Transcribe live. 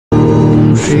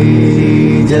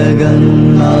श्री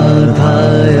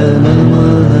जगन्नाथाय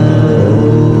नमः।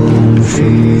 ॐ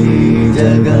श्री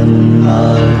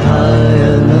जगन्नाथाय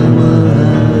नमः।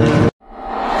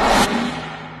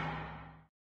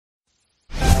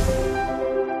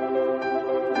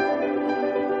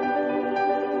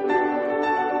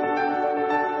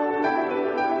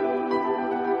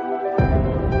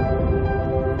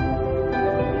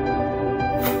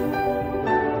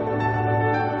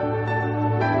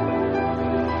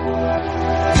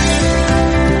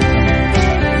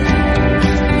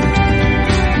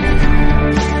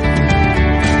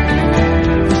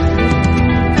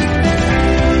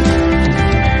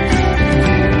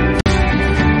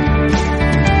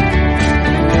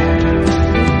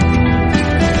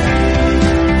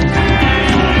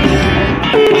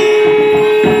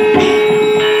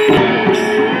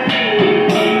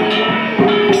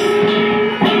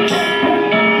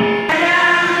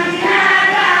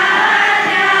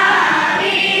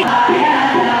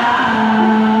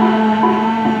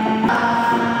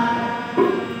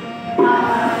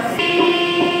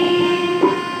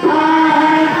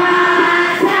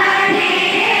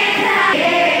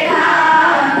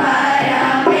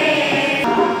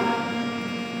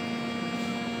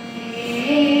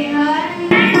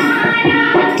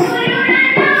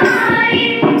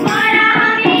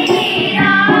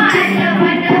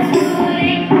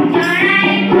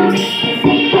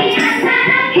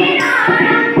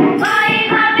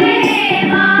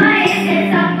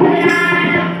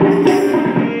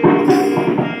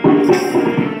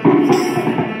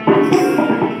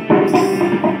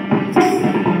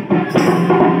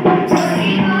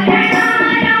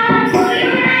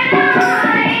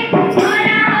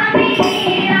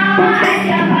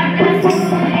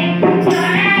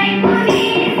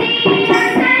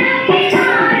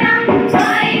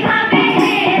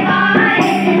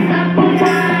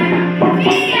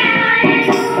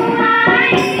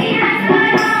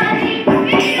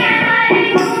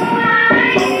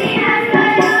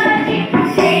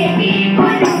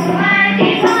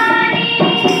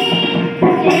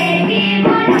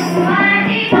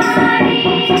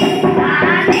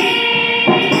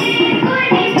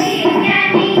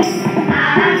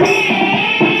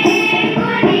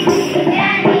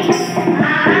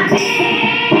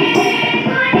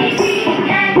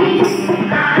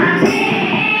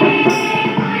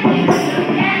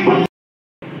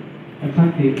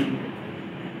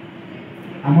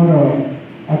 आमर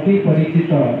अति परिचित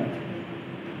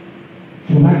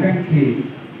शुभाकांक्षी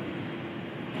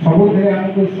सबुथे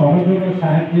आमको सहयोग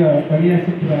साहाय्य कर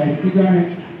जन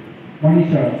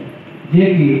मनीष जी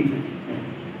कि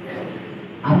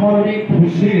आमर भी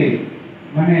खुशी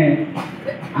माने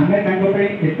आमे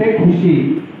एते खुशी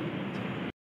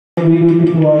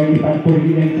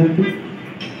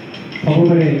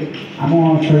सबुले आम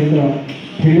सहित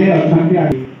थे अच्छा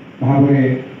भाव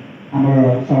आमर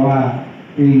सभा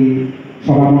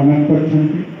सभा मनन कर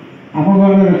आम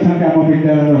घर अच्छा आम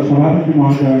विद्यालय सभापति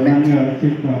महोदय माननीय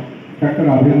शिक्षक डॉक्टर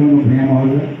अभिनंदन भूया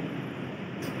महोदय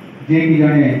जी कि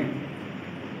जड़े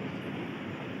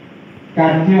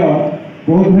कार्य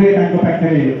बहुत हुए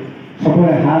पाखे सब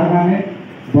हार माने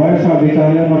बयस अधिक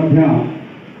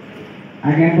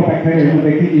आज्ञा पाखे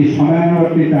देखी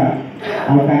समयानुवर्तिता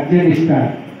और कार्यनिष्ठा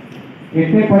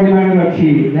एत परिमाण अच्छी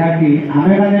जहाँकि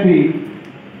आमे मैंने भी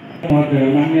महोदय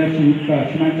माननीय श्रीयुक्त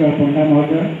सीमांचल पंडा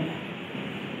महोदय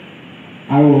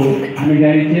आम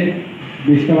जाने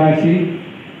विश्ववासी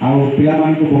आउ पिला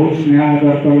को बहुत स्नेह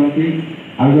आदर करती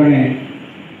जड़े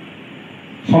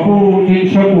सबू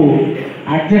जिनस को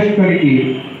एडजस्ट करके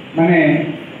माने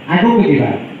आग को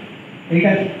जावा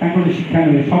यहाँ शिक्षा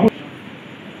मिले सब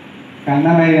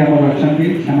कान्ना भाई आमर अच्छा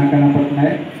श्यामाकाना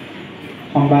पट्टनायक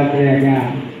संवाद आज्ञा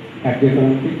कार्य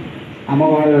करती आम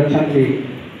घर अच्छा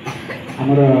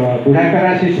आमर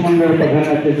बुढ़ाकरा शिशु मंडल प्रधान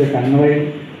आचार्य कान्ना भाई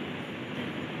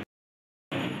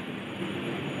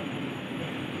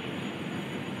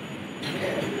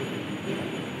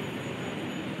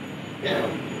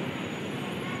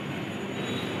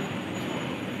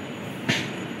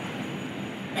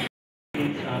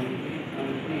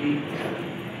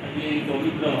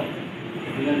पवित्र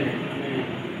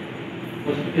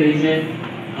उपस्थित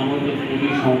आम जो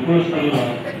संकुल स्थल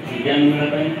विज्ञान मेला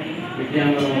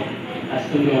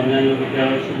आसुँच अन्य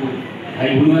विद्यालय सब भाई भाई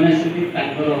मैंने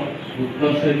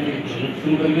उत्कर्ष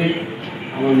प्रदर्शन करेंगे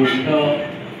आम मुख्य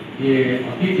ये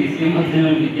अतिथि सी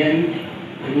विज्ञानी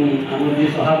आम जी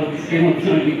सभापति सी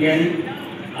विज्ञानी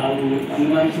आम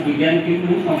विज्ञान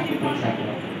किंतु संस्कृत छात्र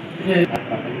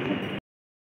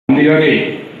मंदिर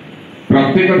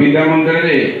प्रत्येक विद्या मंदिर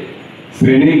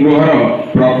श्रेणी गृहर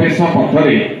प्रवेश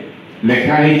पथरे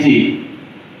लेखाही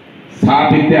सा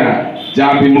विद्या जा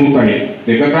विमुक्त है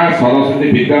एक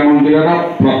सरस्वती विद्या मंदिर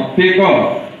प्रत्येक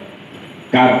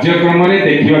कार्यक्रम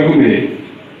देखा मिले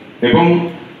एवं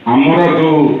आमर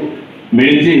जो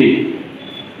मिली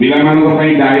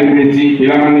पाई डायरी मिली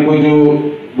पिला जो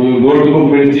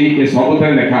नोटबुक मिली ये सब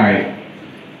लिखा है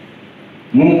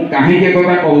मु कहीं एक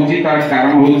कहूँ तार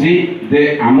कारण हूँ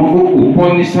आमको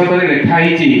उपनिषद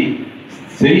लिखाई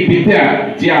से विद्या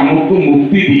जी आमको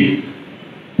मुक्ति दिए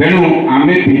तेणु आम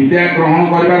विद्या ग्रहण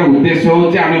कर उद्देश्य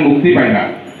हूँ आम मुक्ति पाइबा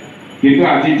किंतु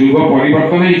आज जुग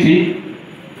परिवर्तन होती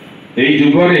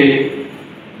जुगरे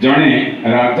जड़े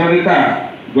राजनेता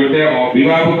गोटे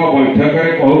अभिभावक बैठक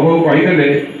में कहू कहू कहीदे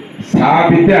सा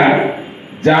विद्या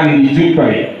जा निजुक्त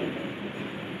है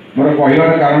मोर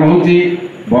कहबार कारण हूँ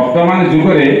वर्तमान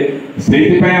जुगरे से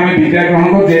आम विद्या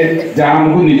ग्रहण करजे जहाँ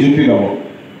आमको निजुक्ति दब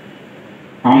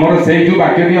आमर से जो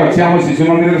वाक्यटी अच्छे आम शिशु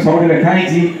मंदिर सब लिखाई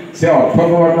से अर्थ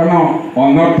को बर्तमान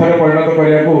अनर्थरे परिणत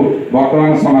करने को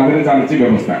बर्तमान समाज में चलती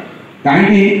व्यवस्था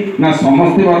कहीं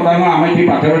समस्ते बर्तमान आम ये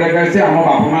पाठ पढ़ा आसे आम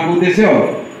बापा माँ उद्देश्य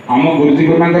आम गुरुजी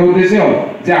गुरुमा उद्देश्य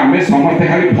जे आम समस्ते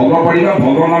खाली भल पढ़ा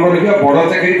भल नंबर रखा बड़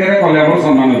चाकरी कले आम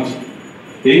सम्मान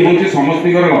अच्छे यही हूँ समस्त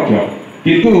लक्ष्य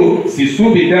किंतु शिशु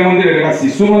विद्या मंदिर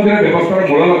शिशु मंदिर व्यवस्थार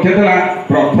मूल लक्ष्य था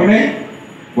प्रथमे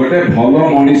गोटे भल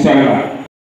मनीष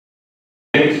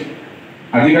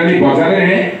आजिकल बजार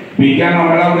में विज्ञान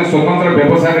मेला गोटे स्वतंत्र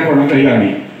व्यवसाय परिणत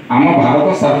होगानी आम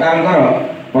भारत सरकार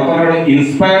बर्तमान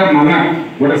इंस्पायर माना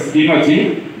गोटे स्कीम अच्छी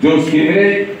जो स्कीम रे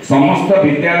समस्त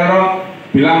विद्यालय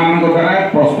पिला द्वारा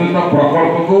प्रस्तुत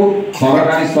प्रकल्प को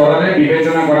सरकारी स्तर में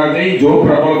विवेचना करा जो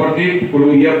प्रकल्पटी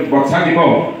ये बछा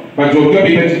योग्य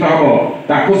विवेचित हम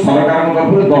ताकू सरकार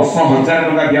तरफ 10,000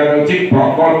 टका दि जाऊँगी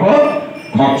प्रकल्प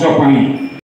खर्च पाई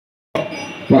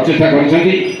प्रचेषा कर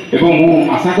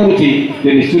आशा करुँची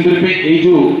निश्चित रूपे ये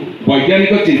जो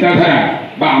वैज्ञानिक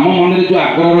चिंताधारा आम मन में जो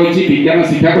आग्रह रही विज्ञान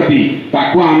शिक्षा प्रति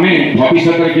ताकू आम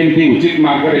भविष्य केमती उचित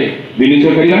मार्ग में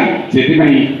विनियोग करवा से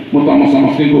तुम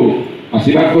समस्त को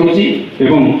आशीर्वाद करुँची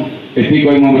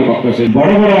वक्तव्य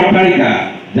बड़ बड़ अट्टालिका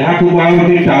जहाँ को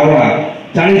बाहर टावर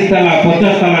 40 ताला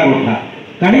 50 ताला कोठा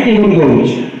कहीं करुँच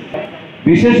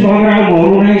विशेष भाव में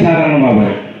मरुना साधारण भाव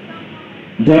में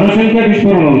जनसंख्या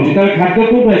विस्फोरण हो खाद्य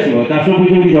कौट आसो चाष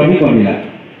उपयोगी जमी कमिला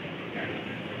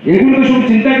एगुड़ सब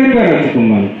चिंता कर तुम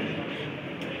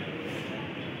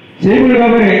से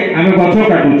भाव में आम गच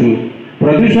काटुचु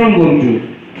प्रदूषण करुचु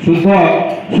शुद्ध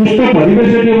सुस्थ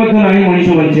परिवेश ना मनीष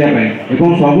बचापी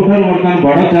सबुठ बर्तमान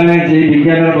बड़ चैलेंज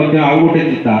विज्ञान आउ गोटे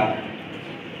चिंता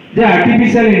जे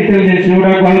आर्टिफिशियल इंटेलिजेंस जोड़ा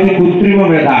कहूँ कृत्रिम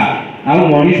मेधा आउ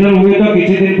मनीष हुए तो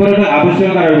किसी दिन पर तो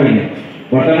आवश्यकता रही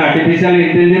बर्तमान आर्टिफिशियल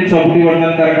इंटेलिजेंस सबुठी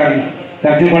बर्तमान तार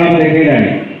कार्यकलाप देखा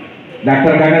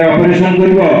डाक्तरखाना ऑपरेशन कर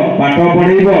पाठ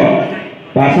पढ़ेब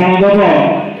भाषण दब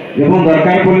एवं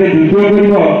दरकार पड़े युद्ध कर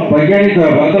वैज्ञानिक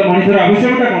बर्तमान मनीषर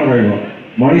आवश्यकता कौन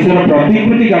रहीशर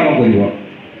प्रतिकृति काम कर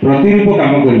प्रतिरूप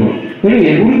काम कर तेणु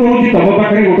एगुड़ हूँ तुम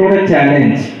पाखे गोटे गोटे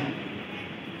चैलेंज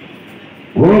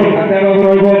घोर खाद्याभाव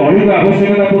रौलिक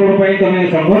आवश्यकता पूरण तुम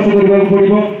संघर्ष करने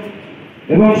पड़ो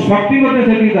एवं शक्ति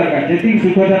से दरकार जी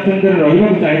सुख स्वाच्छंद्य रहा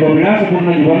चाहिए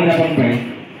विलासपूर्ण जीवन यापन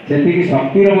से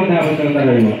शक्तिर आवश्यकता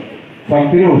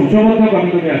रक्तिर उत्स कमी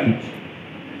कमी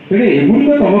आसूँ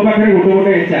एगुड़ तुम पाखे गोटे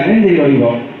गोटे चैलेंज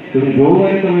तेणु जो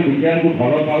मैंने तुम विज्ञान को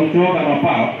भल पाच न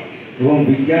पाओ एवं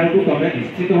विज्ञान को तुम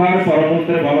निश्चित भाव में परमुहूर्त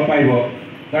भल पाइब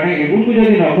कारण एगुड़ को जब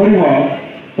न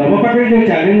तुम पाखे जो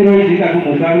चैलेंज रही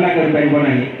मुकाबला कर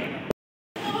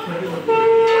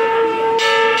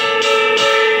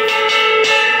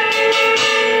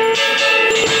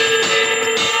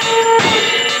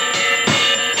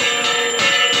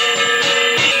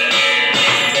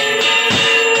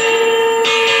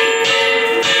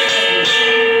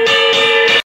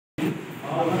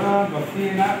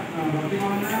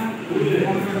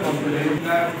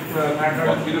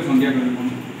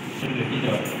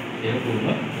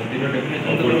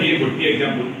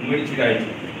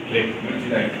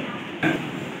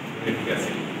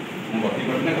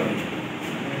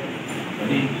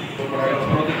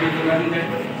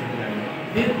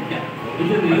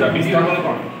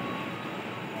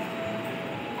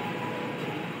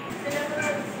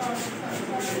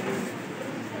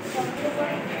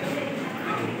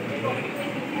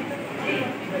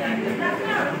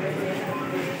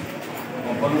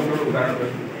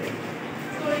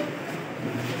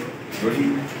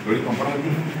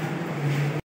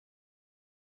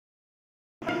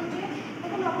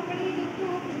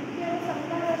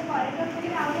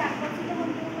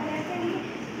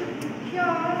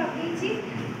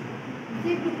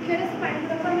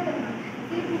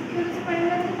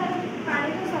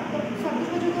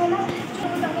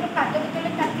खाद्य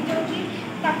काटी जाऊँगी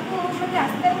ମାନେ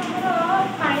ରାସ୍ତାରେ ଆମର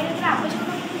ପାଣିର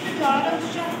ଆବଶ୍ୟକତା ଜଳର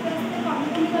ଉତ୍ସ ଆସ୍ତେ ଆସ୍ତେ କମି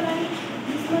କମିଗଲାଣି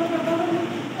ଗ୍ରୀଷ୍ମର ପ୍ରଭାବରୁ।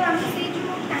 ତ ଆମେ ସେଇ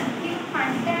ଯେଉଁ ଟାଙ୍କିରୁ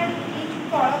ପାଣିଟା ଏଇ ଯେଉଁ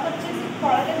କଳ କରିଛେ ସେ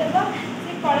କଳରେ ଦେବା,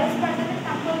 ସେ କଳ ପାଣିରେ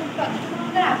ତାଙ୍କ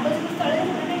ପର୍ଯ୍ୟଟକଙ୍କର ଆବଶ୍ୟକ ସ୍ଥଳରେ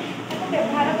ସେମାନେ ତାକୁ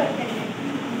ବ୍ୟବହାର କରିପାରିବେ।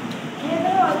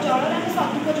 ଏହାଦ୍ୱାରା ଜଳର ଆମେ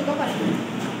ସଦୁପଯୋଗ କରିପାରିବା।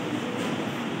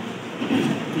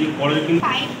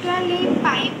 ପାଇପ୍ରୁ ଆଣି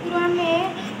ପାଇପ୍ରୁ ଆମେ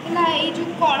ହେଲା ଏଇ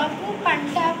ଯେଉଁ କଳକୁ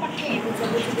ପାଣିଟା ପଠାଇବୁ।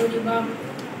 ସବୁଜ କରିବା,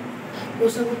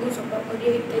 ପୋଷକକୁ ସଫା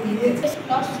କରିବା ଇତ୍ୟାଦି।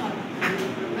 ପ୍ଲସ୍ ଆମେ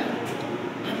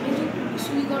ଯେଉଁ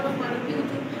ବିଶୁଦ୍ଧିକରଣ ପାଣି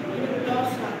ପିଉଛୁ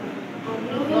ପ୍ଲସ୍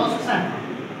ଅଧିକ 7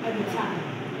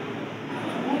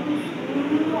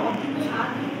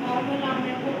 କମ୍ ହେଲେ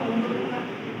ଆମେ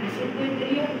ଆସିଡ୍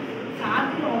କରିବା,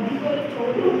 7 ଅଧିକ ହେଲେ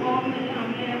 14 କମ୍ ହେଲେ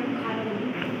ଆମେ ଏହାକୁ ଖାର କରିବୁ।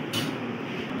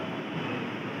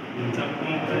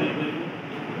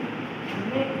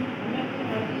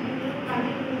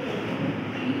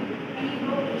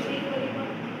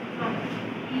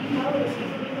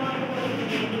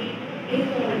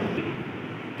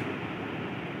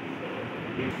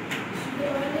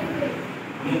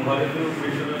 ଘରେ ଯେଉଁ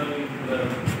ପ୍ରେସର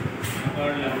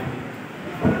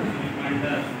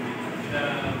ପାଣିଟା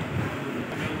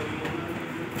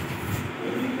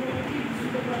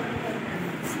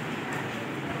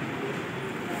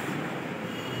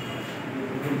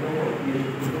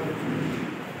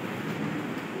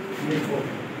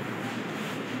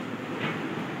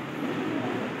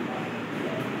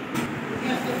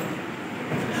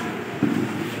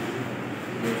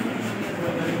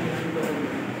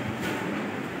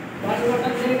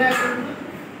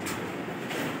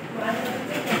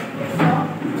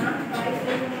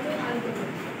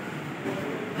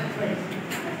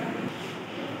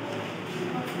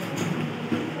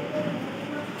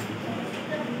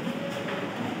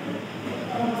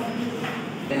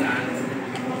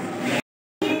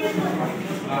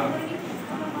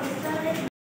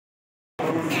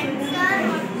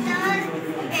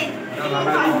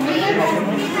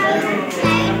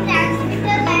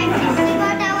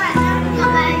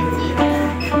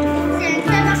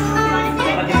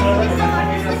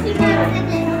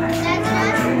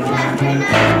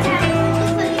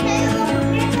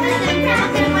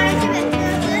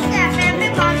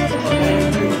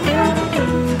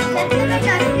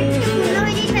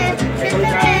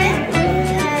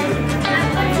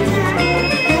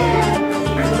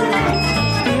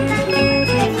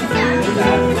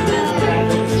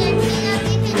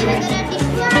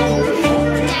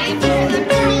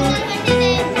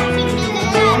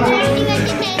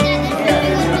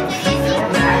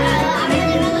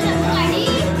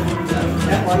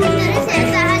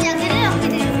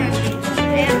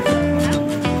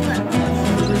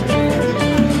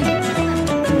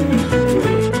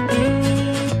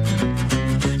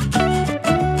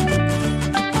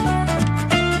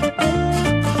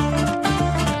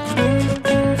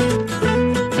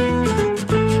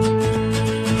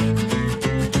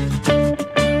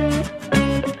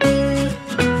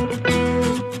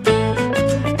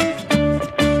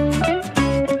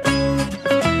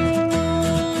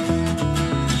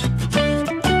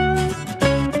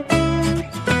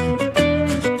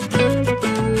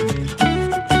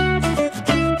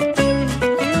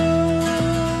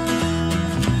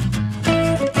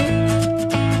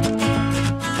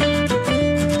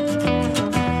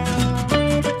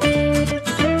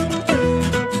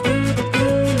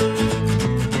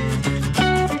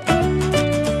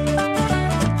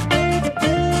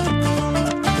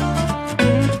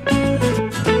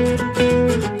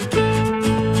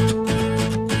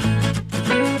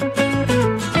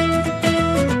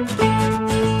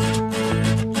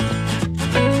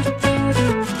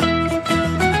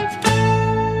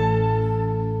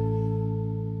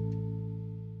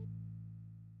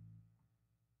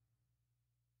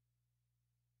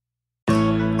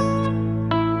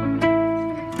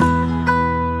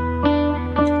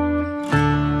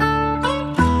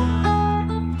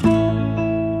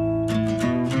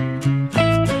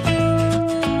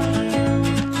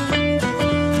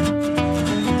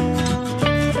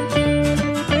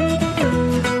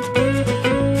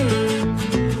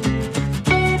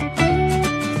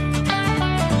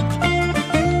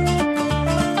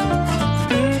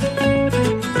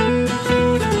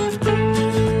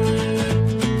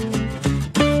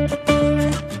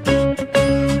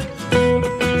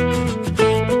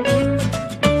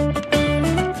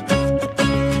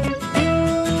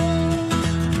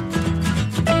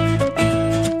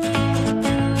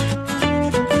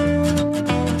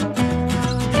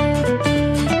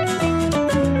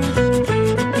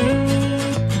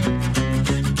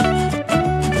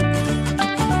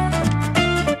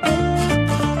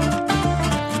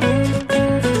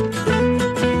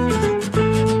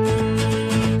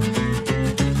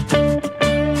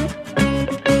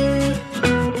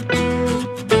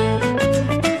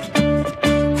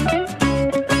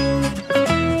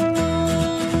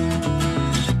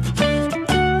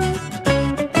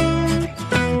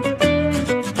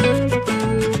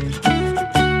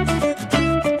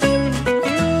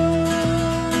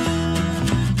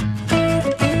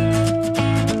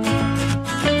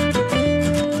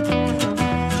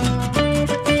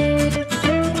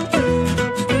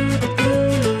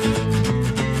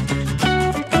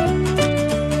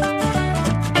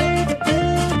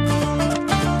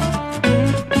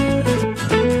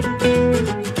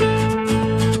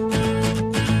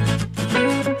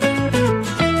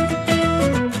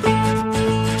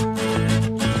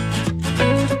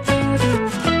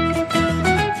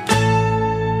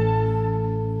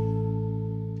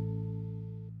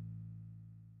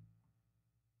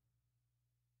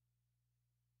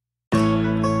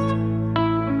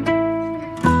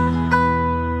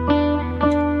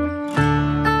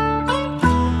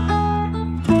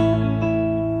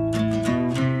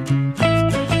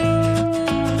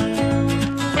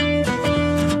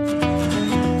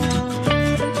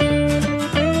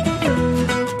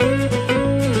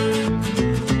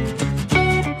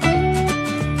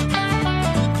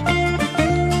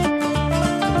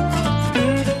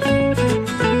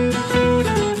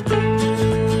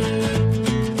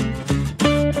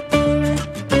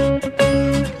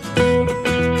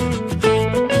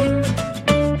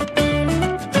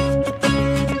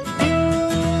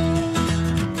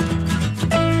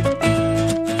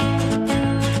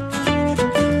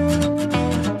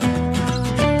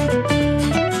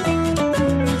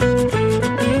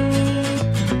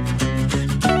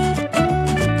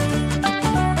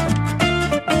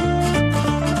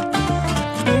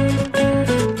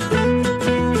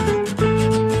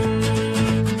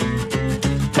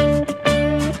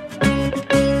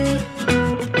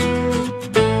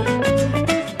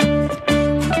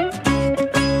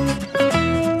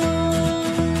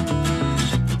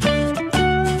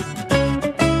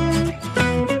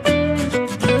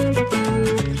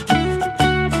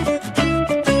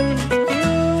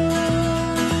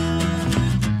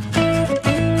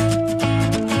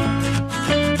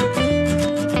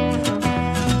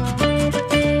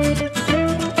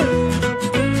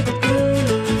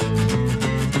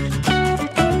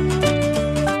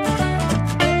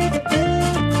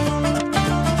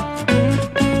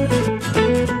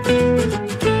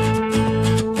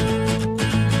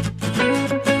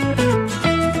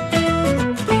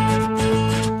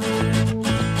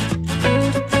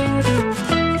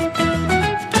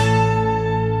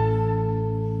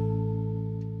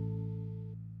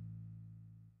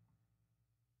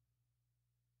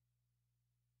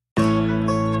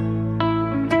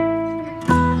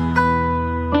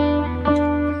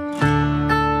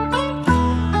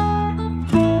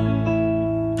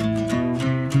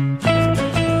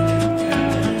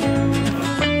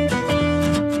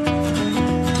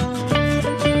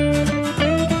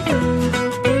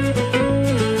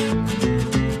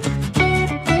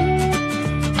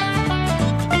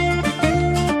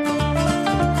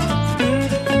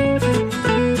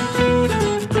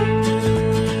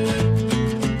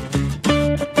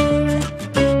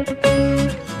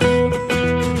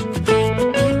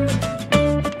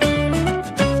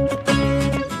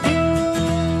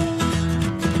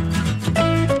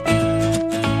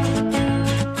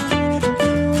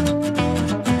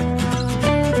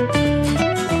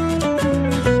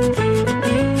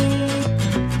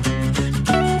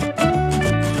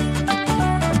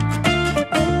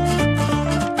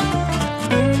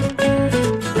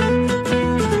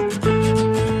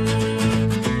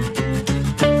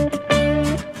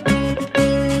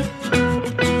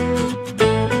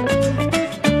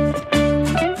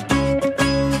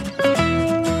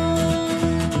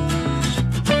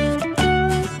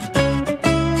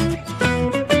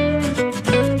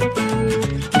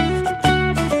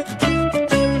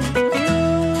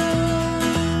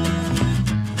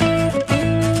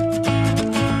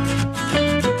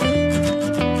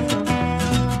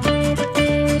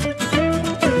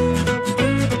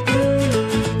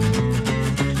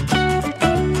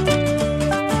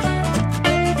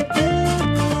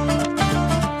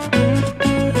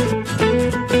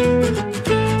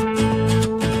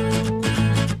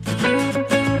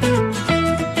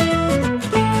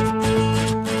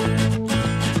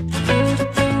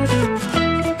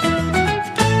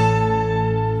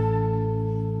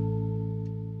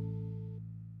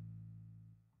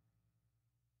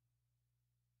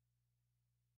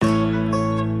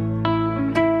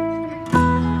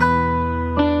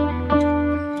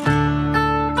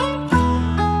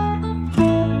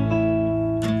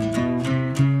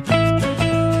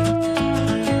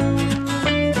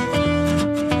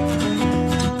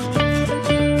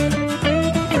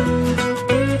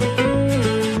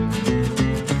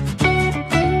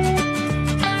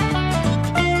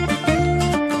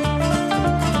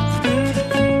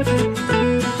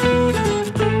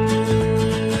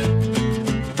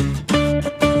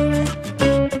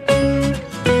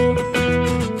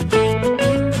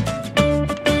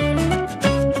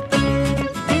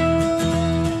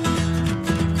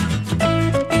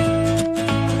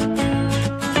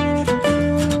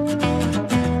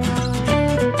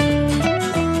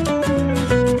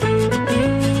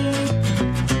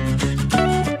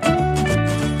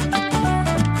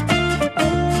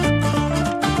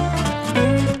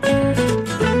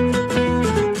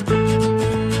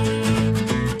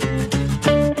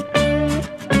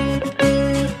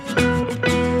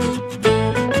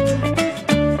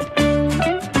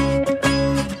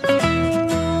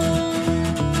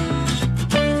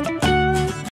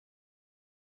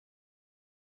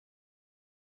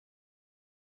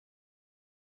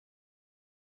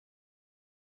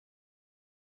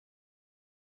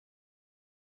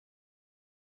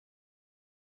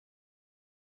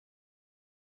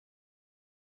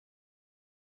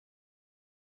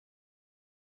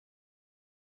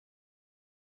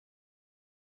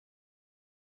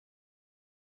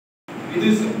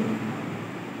विद्युत शक्ति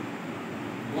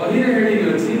वही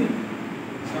हेडिंग अछि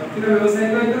शक्तिर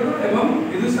व्यावसायिक एकक एवं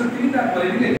विद्युत शक्ति ता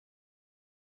पर भी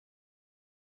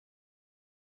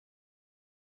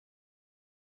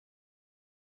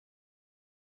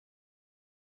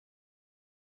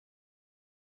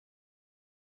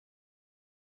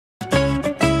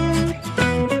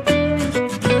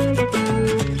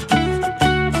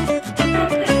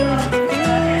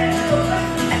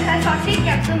सठिक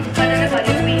कैप्सन उत्पादन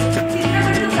करने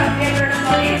चित्रकरण प्रक्रियाकरण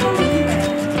करे और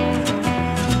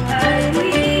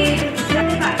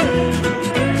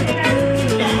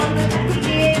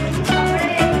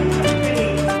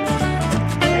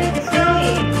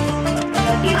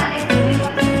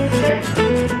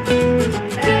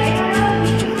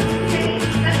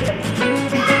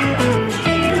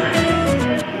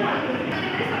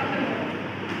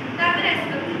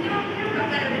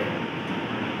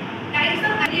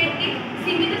बुद्धि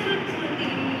सीमित स्मृति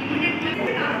लिमिटेड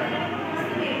में काम करने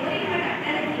वाला मेमोरी का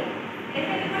डाटा रखी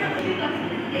एखादी पण अशी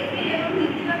परिस्थिती देखली एवं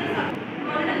नीतिगत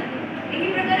मॉडल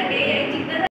एही प्रकार एआई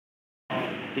चिंता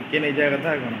टिके नहीं जाए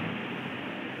कथा कोन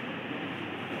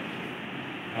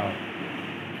हां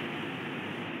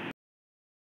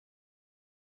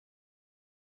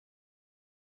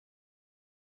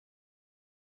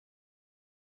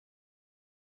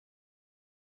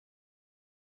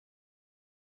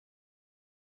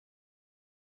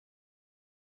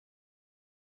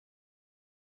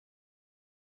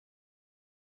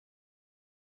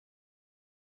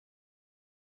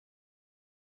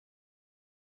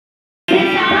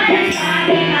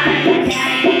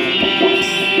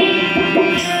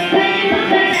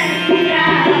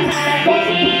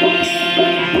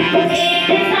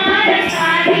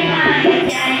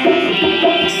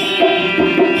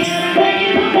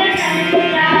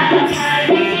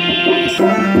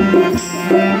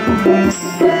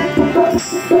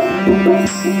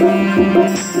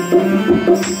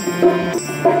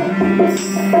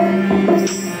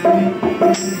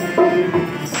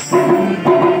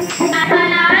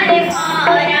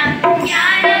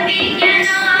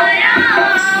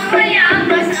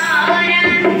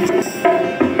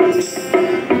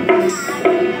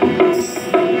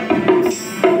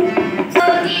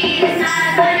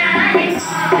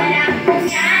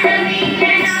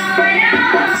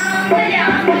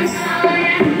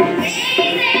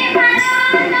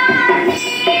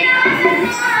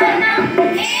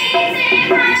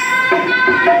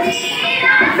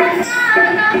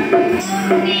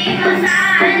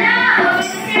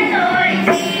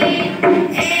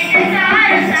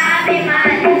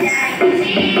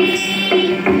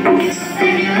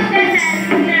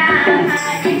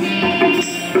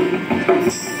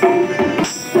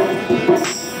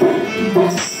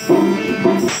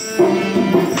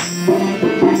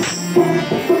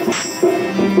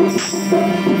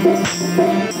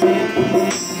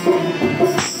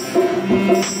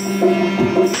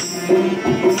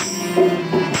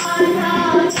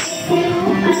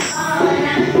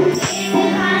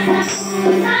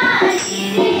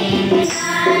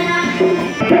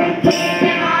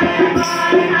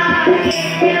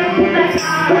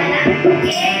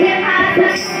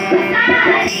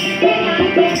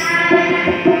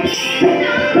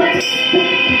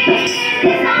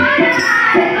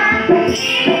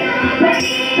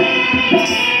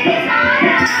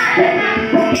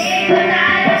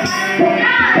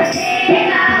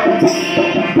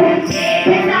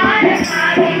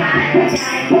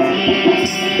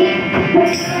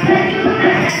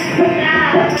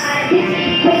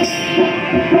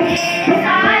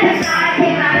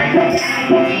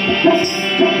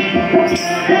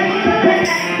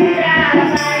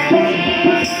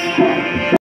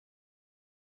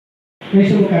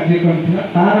सब कार्यक्रम था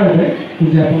तार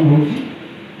उद्यापन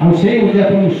होसे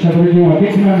उद्यापन उत्सव जो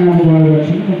अतिथि मैंने आम गण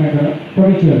अच्छा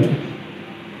परिचय रखी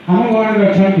आम गण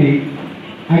अच्छा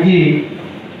आज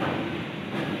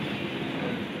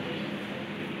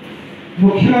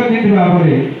मुख्य अतिथि भाव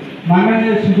में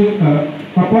माननीय श्रीजुक्त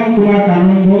तपन कुमार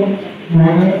कानून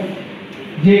महोदय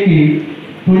जे कि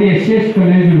पुरी एसएस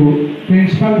कॉलेज रू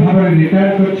प्रिंसिपल भाव में रिटायर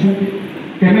कर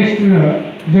केमिस्ट्री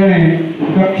जड़े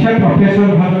दक्ष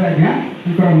प्रोफेसर भाव आज्ञा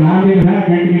ना भी रहा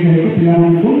कहीं पिला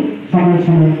समय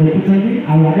समय देखुं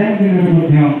आगामी दिन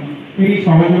में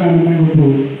सहयोग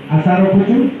आम आशा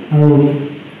रखुचु और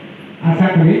आशा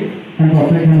करी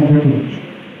अपेक्षा कर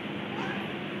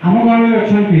आम गाँव में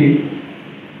अच्छा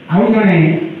आउ जड़े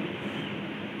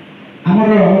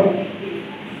आमर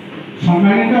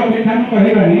सम्मानित अपेक्षा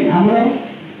कहबानी आमर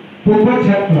पूर्व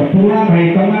छात्र पुराणा भाई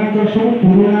तुम सब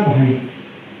पुराणा भाई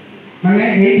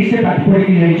माने ये से पाठ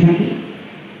पढ़ी जाइछन्ति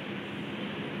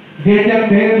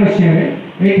 2013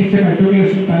 मसीह ये से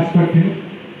मेट्रिकुलेशन पास करते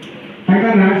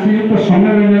ताका ना श्रीयुक्त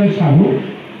सौम्यरंजन साहू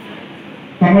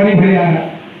तमरी भैया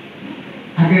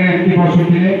आगे एमती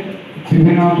बसुते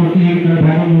विभिन्न प्रतियोगिता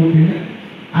भाग नौते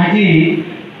आज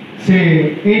से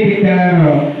ए विद्यालय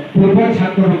पूर्व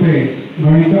छात्र रूपे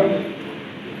गणित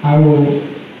आउ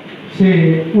से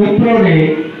विप्रोरे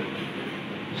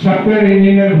सॉफ्टवेयर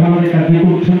इंजीनियर भाव कार्य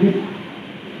कर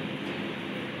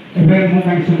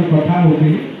सहित कथा होती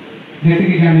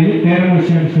जी जानी 13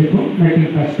 मसीह सहित मैट्रिक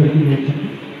पास करके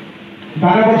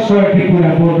 12 वर्ष ये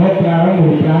पूरा बोध प्रारंभ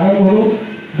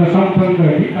दशम पर्यटन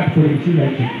ये पाठ कर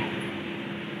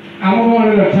आम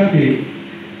गण अच्छा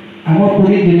आम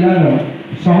पुरी जिलार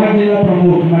सह जिला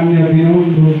प्रमुख माननीय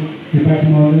दीनबंधु त्रिपाठी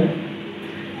महोदय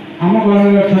आम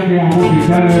गण अच्छा आम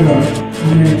विद्यालय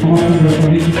समस्त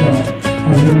परिचित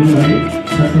अभिनंदन भाई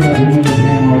डॉक्टर अभिनंदन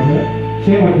महोदय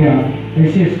से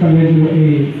एसीएस कॉलेज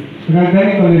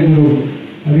राजधानी कॉलेज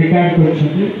रिटायर्ड कर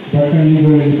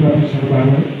प्रोफेसर भाव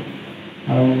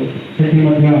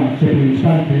से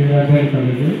प्रिंसिपाल थे राजधानी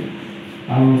कॉलेज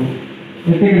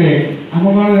आगे आम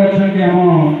गण अच्छा आम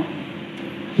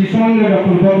शिशु मंदिर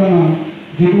पूर्वतन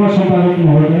युग्म संपादक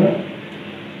महोदय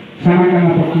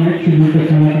श्यामाकांत पट्टनायक श्रीयुक्त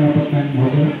श्यामाकांत पट्टनायक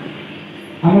महोदय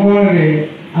आम गण में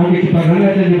आउ कि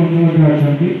प्रधानाचार्य बंधु अच्छा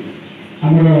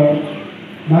आमर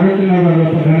मारुतिनगर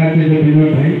प्रधानाचार्य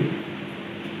विनोद भाई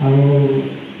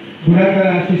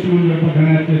बुढ़ाकरा शिशु मंदिर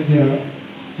प्रधानाचार्य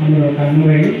आमर कानू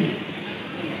भाई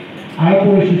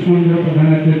आलपुर शिशु मंदिर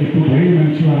प्रधानाचार्य दीपू भाई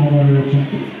मैंने सब आम गण में अच्छा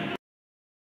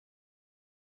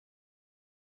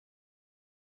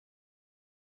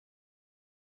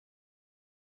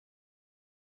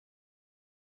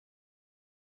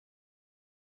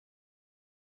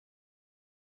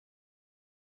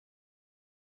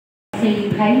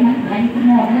भाई भाई को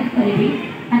मैं अनुरोध करी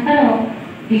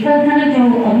विगतन जो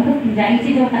अनुभूति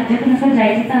जाइए जो कार्यक्रम सब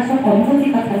जाइए सब अनुभूति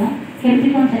कथन केमती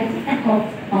कौन जाइए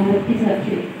अनुभूति से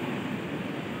रखिए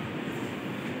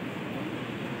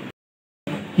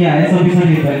कि आईएएस ऑफिसर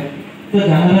होता है तो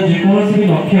जहाँ जेकोसी भी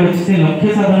लक्ष्य अच्छे से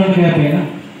लक्ष्य साधन करने ना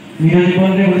निज जीवन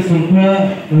में गोटे श्रृंखला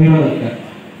रहा दरकार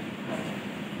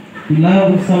पिला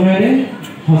समय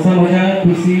हस मजा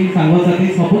खुशी सांगसाथी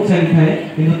सब चली थाए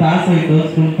कि सहित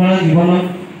श्रृंखला जीवन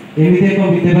एमती एक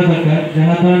बीतेवा दरकार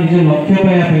जहाँ द्वारा निज लक्ष्य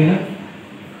पाइबापी ना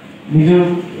निज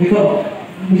एक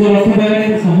निज लक्ष्य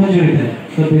पाइबा सहज होता है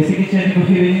तो बेसी किसी आज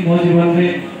कहे मो जीवन में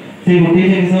से गोटे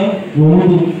जिन बहुत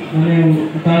मानने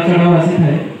उतार चढ़ाव आसी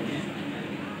थाए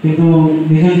किंतु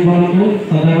निज जीवन को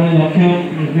सदाबले लक्ष्य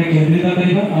में केंद्रित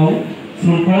करवा आउ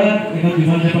श्रृंखला एक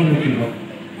जीवन यापन देखा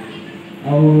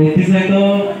सहित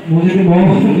मुझे मो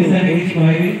विषय में किसी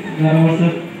कहबी 11 वर्ष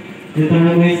जो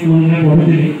मुझे स्कूल में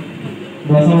पढ़ुली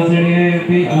 10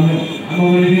 श्रेणी आम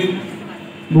भी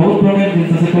बहुत प्रकार जिन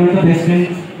से तो बेस्ट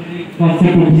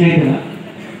कनसेप्ट उठी जाता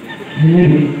है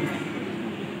भी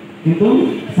किंतु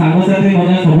सांगसाथी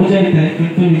मजा सब चली थाए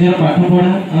किंतु निजर पाठ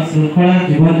पढ़ा और श्रृंखला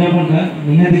जीवन यापनटा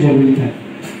निहाती जरूरी था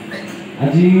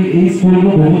आज ये स्कूल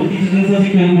को बहुत किसी जिन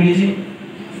शिक्षा मिली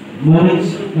मोर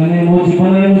माने मो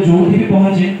जीवन में जो भी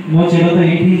पहुँचे मो चेर तो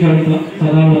ये जड़ित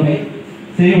सदाबले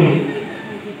से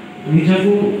निजक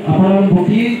आप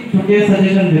गोटे छोटे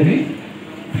सजेसन देवी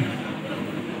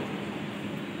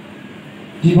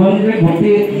जीवन में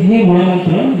गोटे ही मूल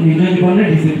मंत्र निज जीवन में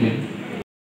डिसिप्लिन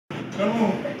तेणु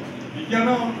विज्ञान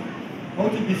हूँ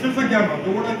विशेष ज्ञान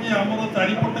जोटा कि आम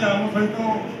चारिपटे आम सहित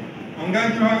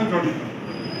अंगांगी भाव जड़ित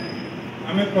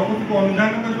आम प्रकृति को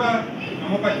अनुधान करवा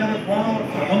आम पाखे कौन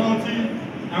साधन अच्छी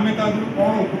आम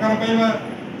कौन उपकार पाइबा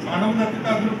मानव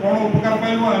जाति कौन उपकार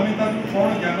पाइब आम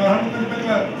कौन ज्ञान आहरण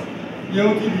कर ये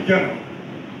हूँ विज्ञान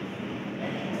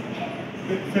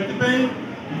से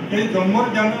जन्म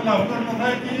ज्ञान लाभ कर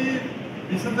नए कि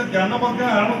विशेष ज्ञान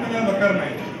आहरण करने दरकार ना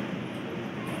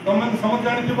तुम समझ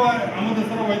जान आम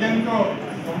देशर वैज्ञानिक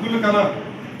अब्दुल कलाम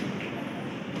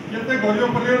जिते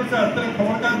गरीब परिवार से आते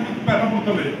खबरकागज पाठ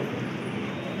पढ़ुते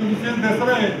कि से देश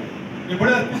में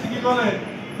एभलिया स्थिति की गले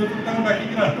से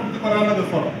डाकिक राष्ट्रपति कराला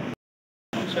देश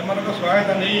से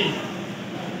सहायता नहीं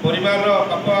परिवार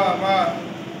बापा माँ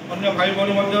अन्य भाई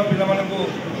भाई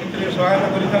पे सहायता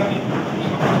कर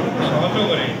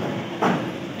सहयोग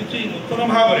किसी नूतन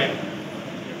भाव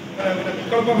गोटे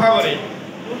विकल्प भाव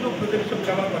जो जो प्रोजेक्ट सब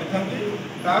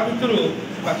पिलाने कर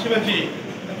बाछी बाछी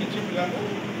किसी पिला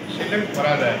सिलेक्ट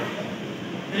करा जाए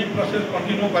ये प्रोसेस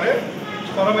कंटिन्यू करे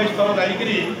स्तर बाय स्तर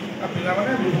जाकरी पिला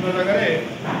विभिन्न जगह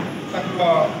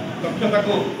दक्षता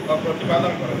को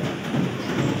प्रतिपादन कर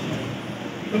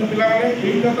पिला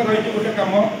यही तो रही गोटे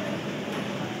कम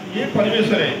ये परिवेश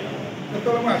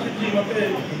जो आसी मत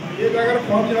ये जगह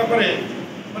पहुँचला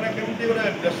मैंने केमती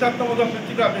गोटे देशात्मक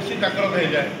दृष्टिटा बेसी जागृत हो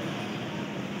जाए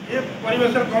ये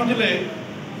परिवेश पहुँचले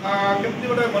केमती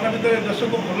गोटे मन भितर देश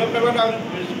को भल पाइबाटा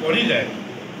बढ़ी जाए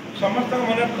समस्त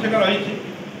मन तो सेटा रही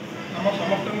आम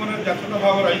समस्त मन जात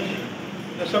भाव रही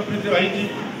देश प्रीति रही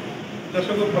देश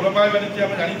को भल पाइबा नीति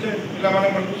आम जाचे पिला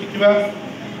शिखा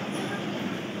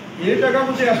ये जगह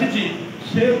को आसी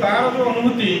से तार जो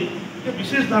अनुभूति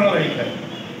विशेष धरण रही है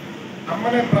आम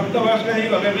मैंने प्राप्त वयस्क हो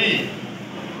गले भी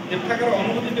एठाकर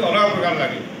अनुभूति अलग प्रकार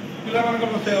लगे पिला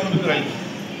से अनुभूति रही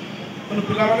तेणु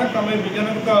पिला तुम विज्ञान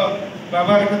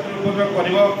व्यवहार क्षेत्र में उपयोग कर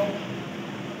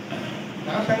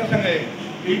सागे सागे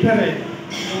ये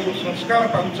जो संस्कार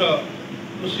पाच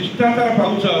जो शिष्टाचार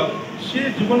पाच सी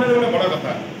जीवन में गोटे बड़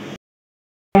कथा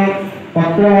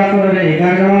पत्र वाचन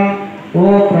 11 जन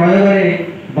और प्रयोग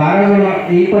 12 जन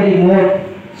यहपरी मोट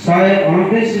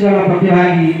 129 जन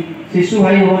प्रतिभागी शिशु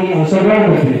भाई भौणी अंशग्रहण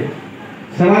करते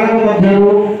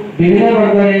विभिन्न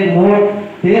वर्ग में मोट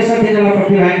 63 जन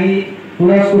प्रतिभागी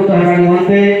पुरस्कृत होगा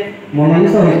निमंते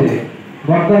मनोनीत होते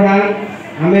वर्तमान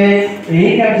आम यही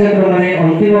कार्यक्रम में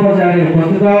अंतिम पर्यायर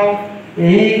उपस्थित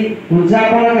यही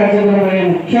उद्यापन कार्यक्रम में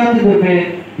मुख्य अतिथि रूपे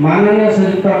माननीय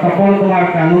श्रीयुक्त तपन कुमार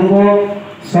कानून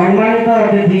सम्मानित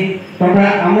अतिथि तथा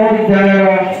आम विद्यालय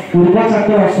पूर्व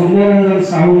छात्र सौम्यरंजन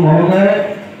साहू महोदय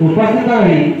उपस्थित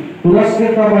रही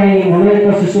पुरस्कृत मनोनीत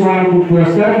शिशु मान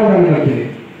पुरस्कार प्रदान करते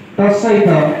तत्सहित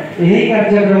यही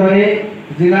कार्यक्रम में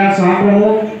जिला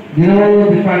सहप्रमुख दीनबंधु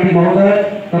त्रिपाठी महोदय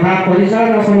तथा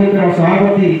परिचालन समितिर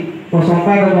सभापति और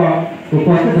संपादक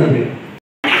उपस्थित थे।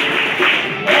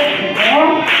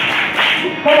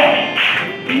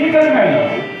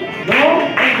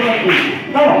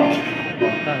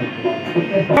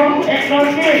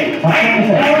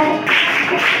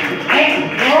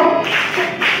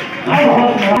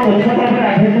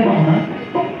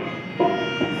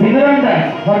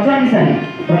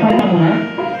 प्रथम नमूना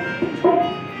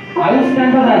आयुष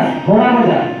चंद्र दास घोड़ा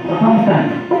बजा प्रथम स्थान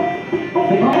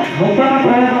नूतन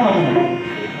प्रयोग नमूना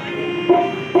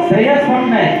श्रेयस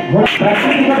पट्टनायक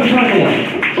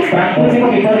प्राकृतिक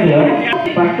विपर्य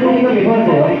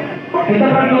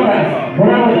कृतकांत दास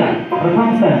घोड़ा बजा प्रथम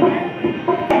स्थान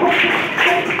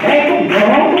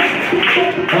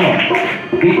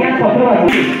विज्ञान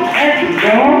पत्रवाची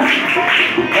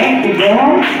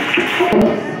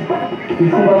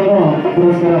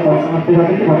पुरस्कार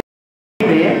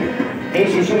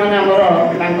शिशु मैंने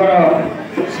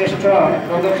श्रेष्ठ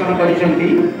प्रदर्शन कर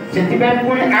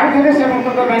आउ थे से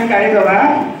गाड़ी दबा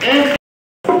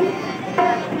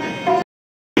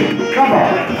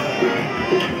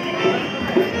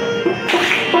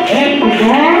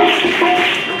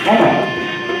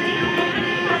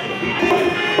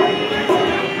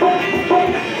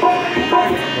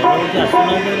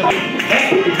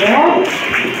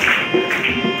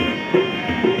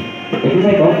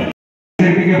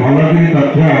भल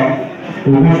तथ्य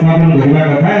उपस्थापन करने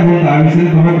कथा विषय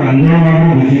तुम प्रांजल भाव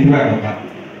बुझीवा कथा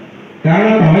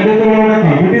कारण तुम जो गोटे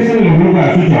कंपिटिशन लेवल को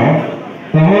आसुच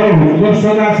तुम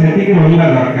उत्कर्षता से रहा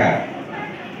दरकार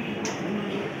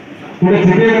गोटे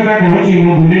छोटे कथा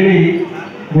कहूँ बुलेली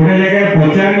गोटे जगह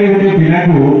पचारि गोटे पिला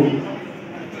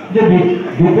जो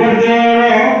विपर्य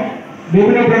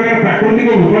विभिन्न प्रकार प्राकृतिक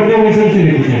विपर्य विषय से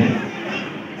लिखिं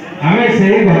आम से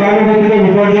गतानुगतिक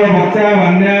विपर्य बच्चा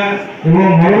बन्या एवं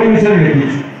मरुड़ी विषय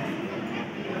लिखीचु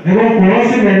एवं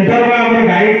कौन मेन्टर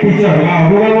गाइड टीचर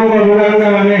अभिभावक अभिभाविका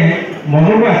मैंने मन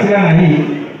को आसला ना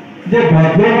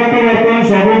वज्रपात बर्तमान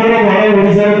सब बड़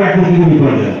ओडार प्राकृतिक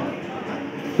विपर्य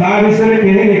ता विषय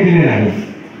कहीं लिखिले ना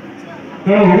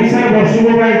कारण ओडार वर्ष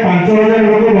को प्राय 5000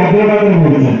 लोक वज्रपात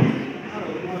मरुच्च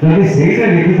जदि से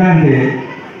लिखि था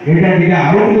यहाँ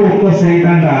आउ उत्कर्ष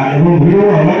होता है भिड़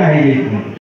अलग हो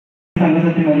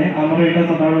सांगसाथी मैंने आमर यहाँ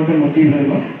सदा गोटे मोटिव रही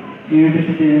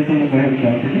कहना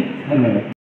चाहती धन्यवाद।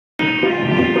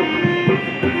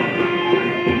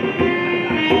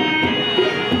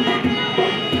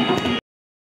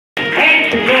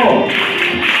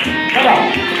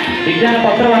 विज्ञान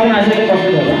पत्र वाचन आशय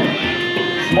प्रस्तुत होगा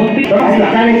स्मृति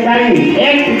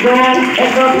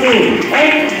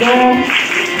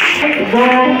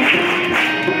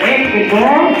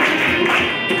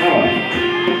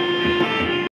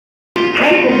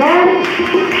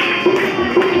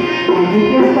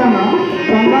द्वितीय स्थान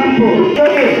संग्रामपुर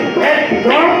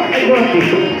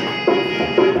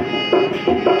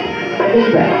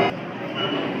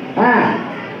हाँ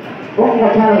कौन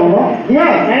कथा बोलो दियो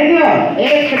नहीं दियो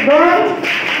एक दो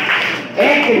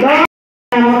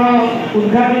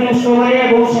उद्घाटन उत्सव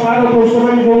बहुत समारोह उत्सव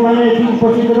जो मैंने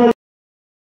उपस्थित